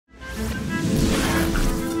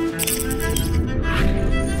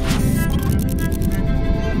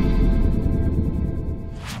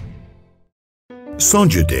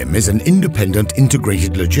Sogedim is an independent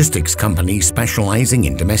integrated logistics company specializing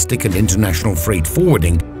in domestic and international freight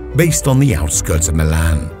forwarding based on the outskirts of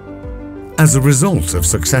Milan. As a result of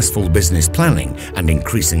successful business planning and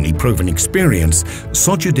increasingly proven experience,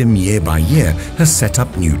 Sogedim year by year has set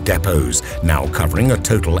up new depots, now covering a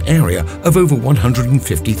total area of over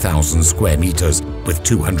 150,000 square meters with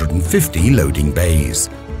 250 loading bays.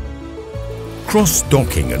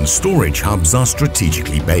 Cross-docking and storage hubs are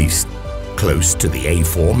strategically based, close to the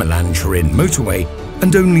A4 Milan-Turin motorway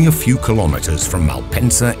and only a few kilometers from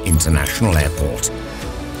Malpensa International Airport.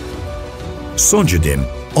 Sogedim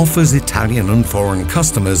offers Italian and foreign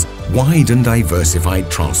customers wide and diversified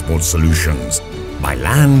transport solutions by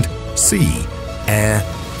land, sea, air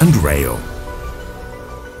and rail.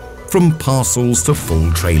 From parcels to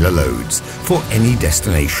full trailer loads, for any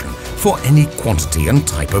destination, for any quantity and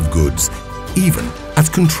type of goods, even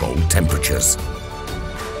at controlled temperatures.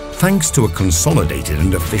 Thanks to a consolidated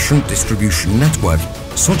and efficient distribution network,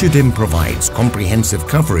 Sogedim provides comprehensive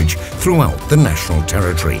coverage throughout the national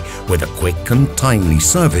territory with a quick and timely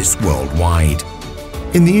service worldwide.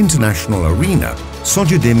 In the international arena,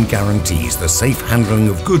 Sogedim guarantees the safe handling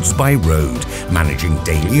of goods by road, managing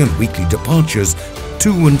daily and weekly departures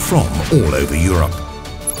to and from all over Europe,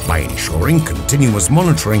 by ensuring continuous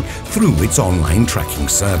monitoring through its online tracking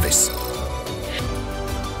service.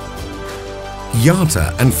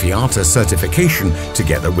 IATA and Fiata certification,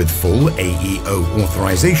 together with full A.E.O.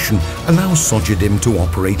 authorization, allows Sogedim to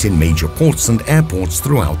operate in major ports and airports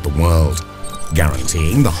throughout the world,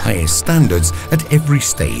 guaranteeing the highest standards at every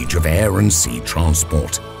stage of air and sea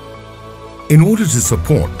transport. In order to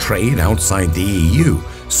support trade outside the EU,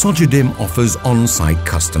 Sogedim offers on-site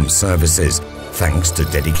customs services, thanks to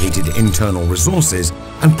dedicated internal resources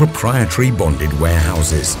and proprietary bonded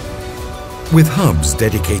warehouses. With hubs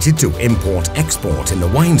dedicated to import-export in the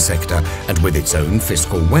wine sector and with its own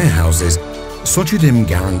fiscal warehouses, Sogedim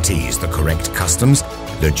guarantees the correct customs,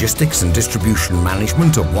 logistics and distribution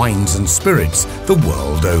management of wines and spirits the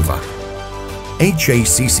world over.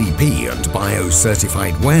 HACCP and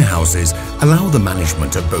bio-certified warehouses allow the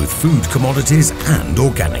management of both food commodities and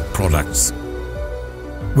organic products.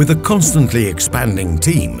 With a constantly expanding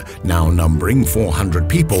team, now numbering 400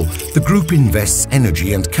 people, the group invests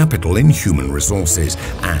energy and capital in human resources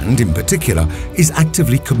and, in particular, is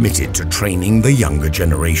actively committed to training the younger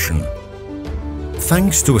generation.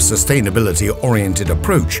 Thanks to a sustainability-oriented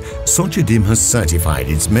approach, Sogedim has certified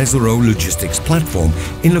its Referral logistics platform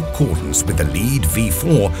in accordance with the LEED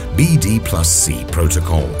v4 BD+C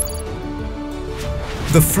protocol.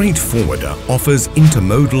 The freight forwarder offers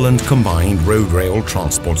intermodal and combined road-rail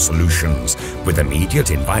transport solutions with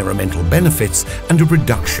immediate environmental benefits and a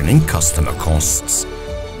reduction in customer costs.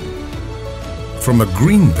 From a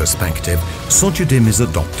green perspective, Sogedim is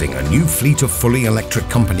adopting a new fleet of fully electric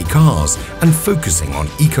company cars and focusing on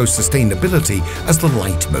eco-sustainability as the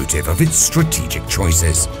leitmotif of its strategic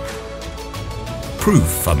choices.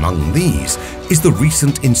 Proof among these is the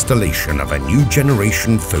recent installation of a new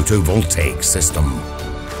generation photovoltaic system.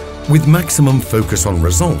 With maximum focus on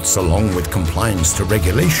results along with compliance to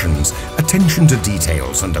regulations, attention to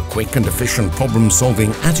details and a quick and efficient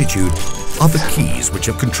problem-solving attitude are the keys which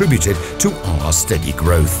have contributed to our steady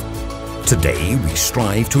growth. Today we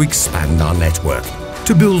strive to expand our network,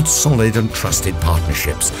 to build solid and trusted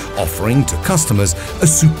partnerships, offering to customers a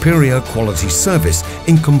superior quality service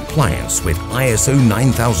in compliance with ISO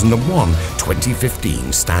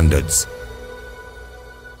 9001-2015 standards.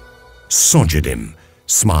 Sogedim.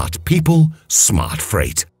 Smart people, smart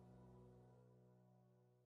freight.